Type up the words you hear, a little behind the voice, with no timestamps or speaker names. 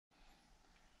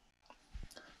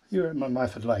Here at my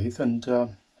Myford lathe, and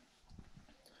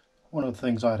one of the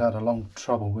things I'd had a long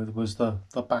trouble with was the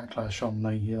backlash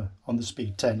on the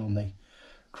Speed 10 on the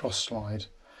cross slide.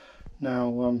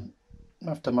 Now,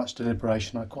 after much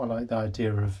deliberation, I quite like the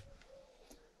idea of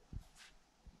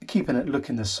keeping it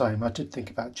looking the same. I did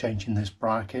think about changing this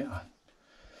bracket.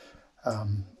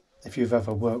 If you've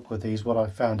ever worked with these, what I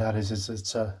found out is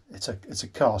it's a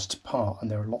cast part,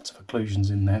 and there are lots of occlusions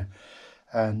in there.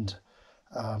 And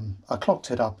I clocked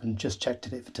it up and just checked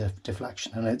it for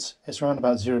deflection, and it's around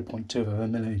about 0.2 of a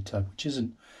millimetre, which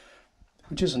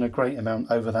isn't a great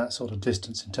amount over that sort of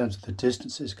distance. In terms of the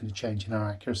distance, it's going to change in our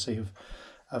accuracy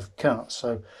of cut.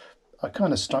 So I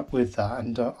kind of stuck with that,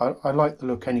 and I like the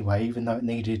look anyway, even though it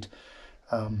needed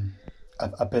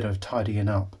a bit of tidying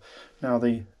up. Now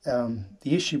the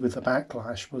issue with the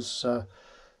backlash was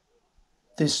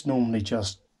this normally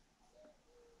just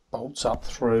bolts up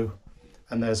through,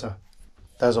 and there's a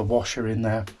washer in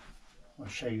there. I'll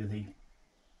show you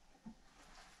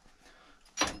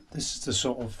this is the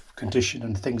sort of condition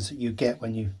and things that you get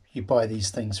when you buy these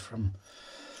things from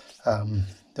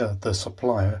the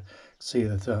supplier. See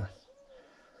that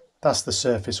that's the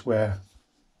surface where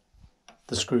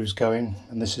the screw's going,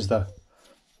 and this is the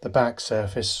back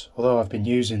surface. Although I've been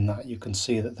using that, you can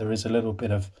see that there is a little bit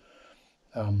of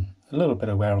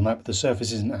wear on that, but the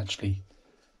surface isn't actually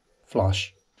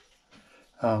flush.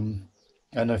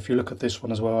 And if you look at this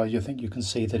one as well, you can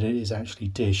see that it is actually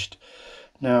dished.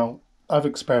 Now, I've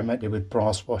experimented with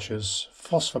brass washers,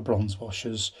 phosphor bronze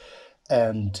washers,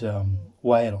 and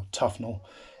whale or Tufnell.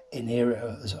 In here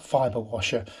as a fibre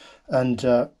washer, and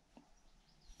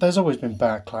there's always been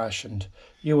backlash, and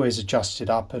you always adjust it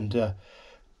up. And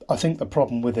I think the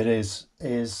problem with it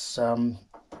is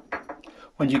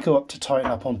when you go up to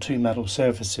tighten up on two metal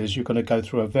surfaces, you're going to go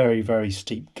through a very, very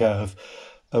steep curve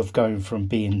of going from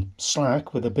being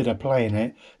slack with a bit of play in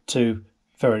it to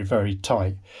very, very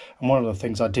tight. And one of the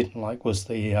things I didn't like was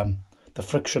the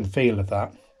friction feel of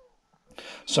that.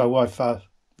 So I've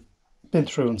been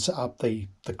through and set up the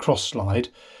cross slide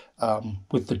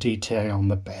with the detail on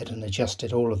the bed, and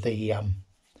adjusted all of the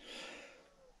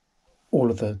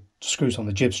screws on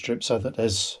the jib strip so that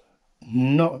there's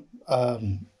not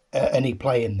any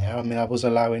play in there. I mean, I was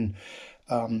allowing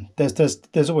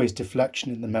there's always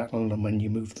deflection in the metal, and when you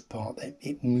move the part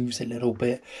it moves a little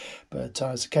bit, but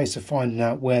it's a case of finding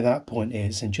out where that point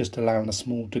is and just allowing a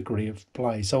small degree of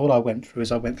play. So what I went through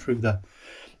is I went through the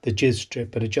jib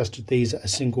strip and adjusted these at a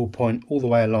single point all the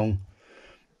way along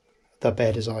the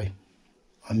bed as I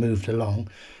moved along,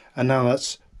 and now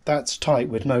that's tight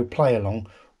with no play along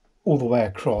all the way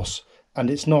across. And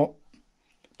it's not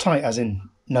tight as in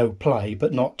no play,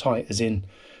 but not tight as in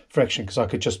friction, because I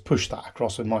could just push that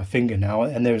across with my finger now,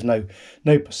 and there is no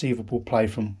perceivable play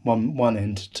from one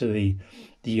end to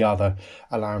the other,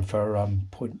 allowing for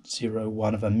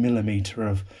 0.01 of a millimetre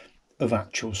of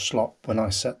actual slop when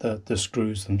I set the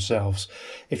screws themselves.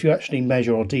 If you actually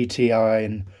measure or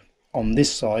DTI on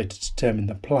this side to determine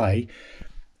the play,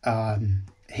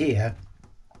 here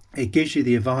it gives you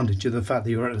the advantage of the fact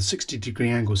that you're at a 60-degree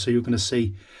angle, so you're going to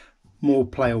see more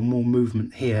play or more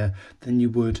movement here than you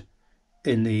would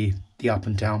in the up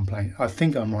and down plane. I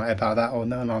think I'm right about that, or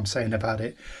no, I'm saying about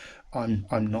it, I'm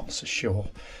not so sure.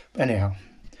 Anyhow,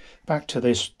 back to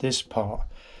this part.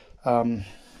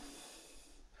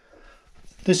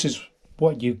 This is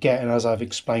what you get, and as I've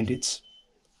explained, it's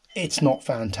not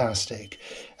fantastic,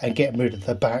 and getting rid of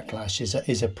the backlash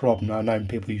is a problem. I know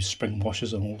people use spring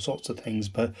washers and all sorts of things,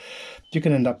 but you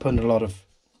can end up putting a lot of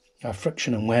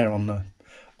friction and wear on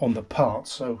the part.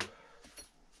 So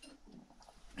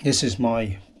this is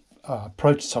my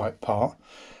prototype part.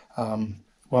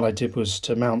 What I did was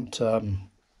to mount a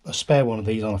spare one of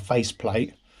these on a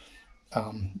faceplate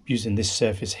using this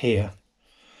surface here.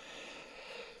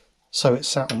 So it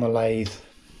sat on the lathe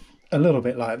a little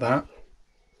bit like that,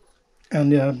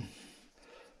 and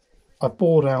I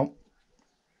bored out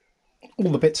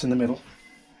all the bits in the middle,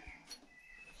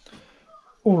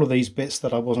 all of these bits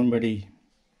that I wasn't really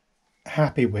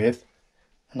happy with,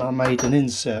 and I made an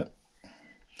insert.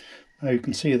 Now you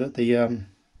can see that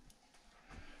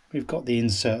we've got the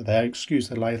insert there. Excuse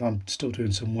the lathe, I'm still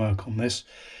doing some work on this.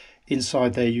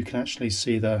 Inside there you can actually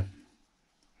see the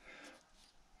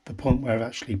point where I've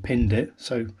actually pinned it.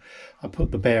 So I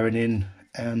put the bearing in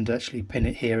and actually pin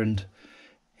it here and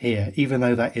here. Even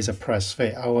though that is a press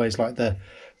fit, I always like the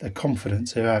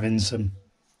confidence of having some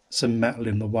metal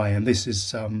in the way, and this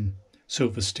is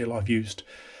silver steel I've used.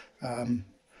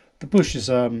 The bush is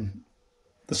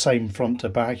the same front to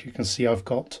back. You can see I've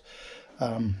got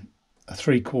a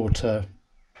 3/4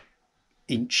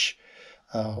 inch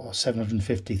or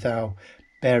 750 thou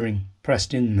bearing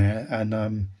pressed in there,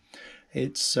 and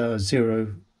it's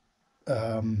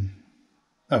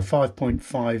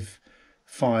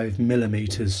 5.55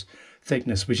 millimeters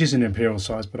thickness, which is an imperial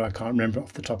size, but I can't remember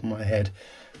off the top of my head.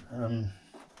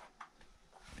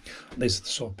 These are the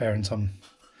sort of bearings I'm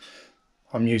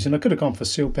using. I could have gone for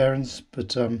seal bearings,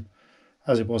 but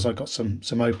as it was, I got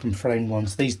some open frame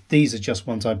ones. These are just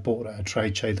ones I bought at a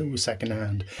trade show that was second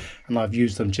hand, and I've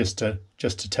used them just to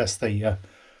test the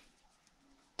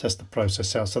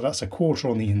process out. So that's a 1/4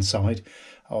 on the inside,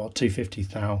 or 250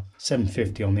 thou,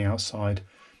 750 on the outside,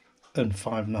 and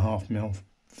 5.5 mil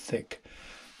thick.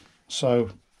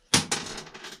 So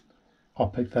I'll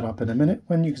pick that up in a minute.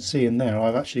 When you can see in there,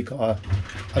 I've actually got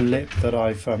a lip that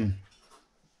I've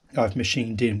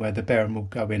machined in where the bearing will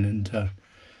go in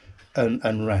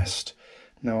and rest.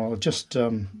 Now I'll just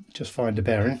find a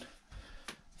bearing.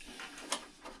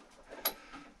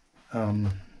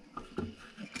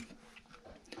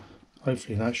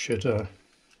 Hopefully that should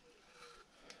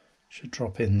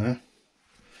drop in there.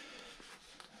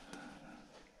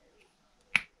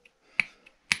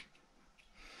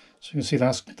 So you can see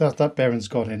that bearing's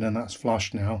got in, and that's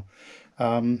flush now.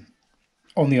 On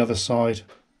the other side,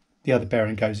 the other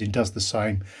bearing goes in, does the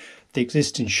same. The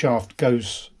existing shaft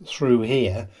goes through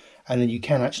here, and then you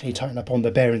can actually tighten up on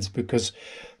the bearings, because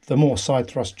the more side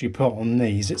thrust you put on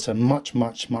these, it's a much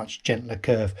gentler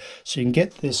curve. So you can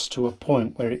get this to a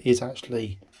point where it is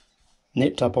actually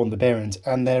nipped up on the bearings,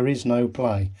 and there is no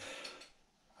play.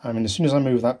 I mean, as soon as I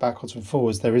move that backwards and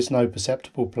forwards, there is no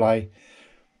perceptible play,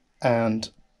 and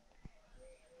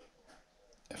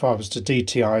if I was to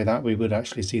DTI that, we would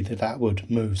actually see that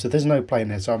would move. So there's no play in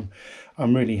there, so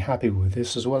I'm really happy with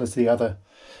this. As well as the other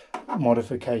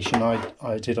modification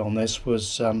I did on this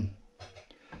was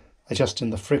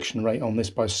adjusting the friction rate on this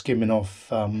by skimming off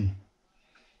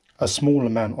a small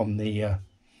amount on the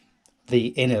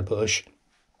inner bush,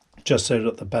 just so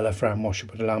that the Backlash washer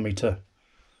would allow me to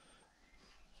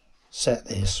set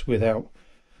this without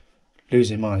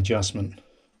losing my adjustment.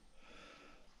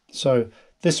 So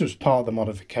this was part of the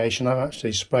modification. I've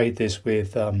actually sprayed this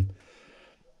with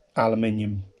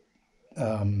aluminium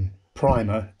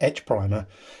primer, etch primer,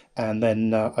 and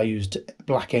then I used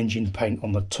black engine paint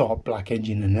on the top, black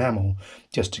engine enamel,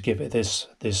 just to give it this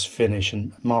finish,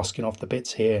 and masking off the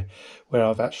bits here where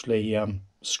I've actually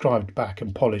scribed back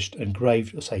and polished and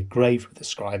graved with the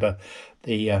scriber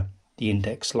the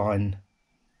index line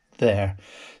there,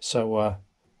 so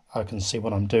I can see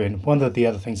what I'm doing. One of the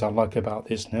other things I like about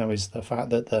this now is the fact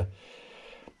that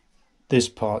this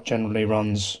part generally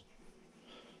runs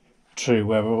true,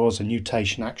 where there was a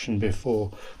nutation action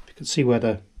before. You can see where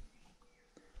the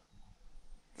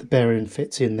bearing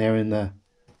fits in there in the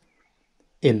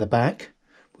back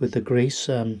with the grease.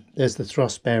 There's the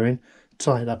thrust bearing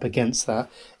tied up against that.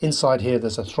 Inside here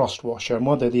there's a thrust washer, and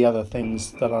one of the other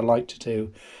things that I like to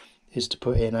do is to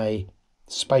put in a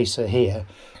spacer here,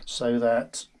 so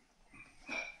that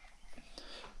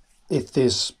if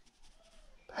this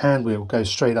hand wheel goes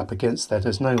straight up against there,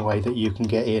 there's no way that you can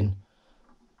get in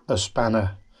a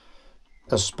spanner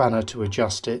to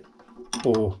adjust it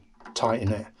or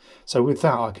tighten it. So with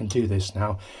that I can do this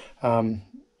now. I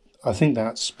think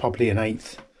that's probably an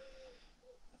eighth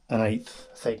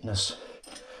thickness.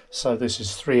 So this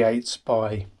is 3/8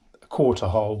 by a 1/4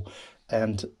 hole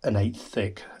and an 1/8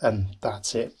 thick, and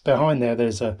that's it. Behind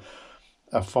there's a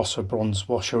phosphor bronze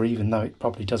washer, even though it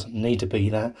probably doesn't need to be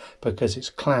that, because it's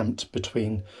clamped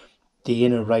between the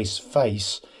inner race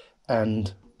face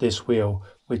and this wheel,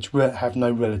 which have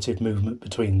no relative movement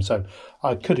between them. So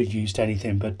I could have used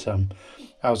anything, but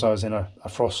as I was in a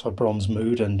phosphor bronze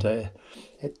mood, and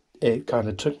it kind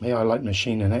of took me, I like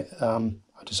machining it, I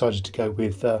decided to go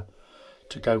with that.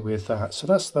 So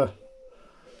that's the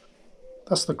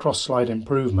cross slide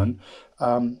improvement.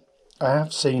 I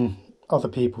have seen other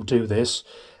people do this,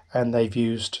 and they've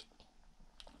used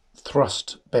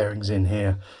thrust bearings in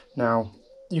here. Now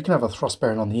you can have a thrust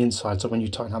bearing on the inside, so when you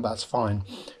tighten up that's fine,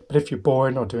 but if you're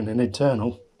boring or doing an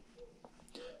internal,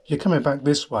 you're coming back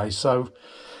this way. So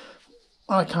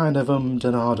I kind of ummed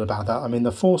and ahed about that. I mean,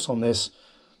 the force on this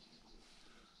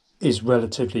is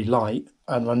relatively light,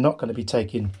 and I'm not going to be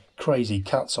taking crazy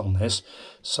cuts on this,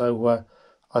 so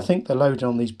I think the load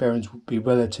on these bearings would be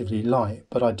relatively light,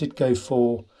 but I did go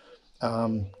for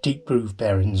deep groove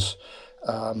bearings.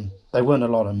 They weren't a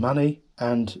lot of money,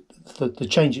 and the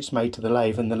change it's made to the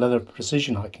lathe and the level of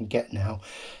precision I can get now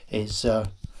is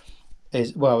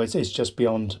it's just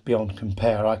beyond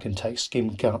compare. I can take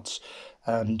skim cuts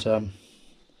and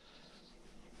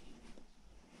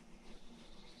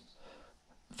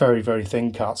very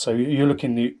thin cuts. So you're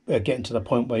looking at getting to the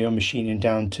point where you're machining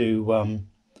down to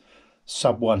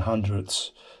sub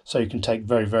 100ths, so you can take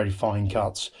very, very fine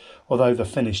cuts, although the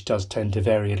finish does tend to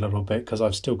vary a little bit because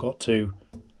I've still got to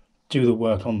do the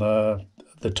work on the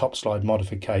top slide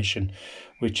modification,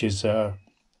 which is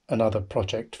another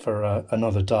project for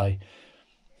another day.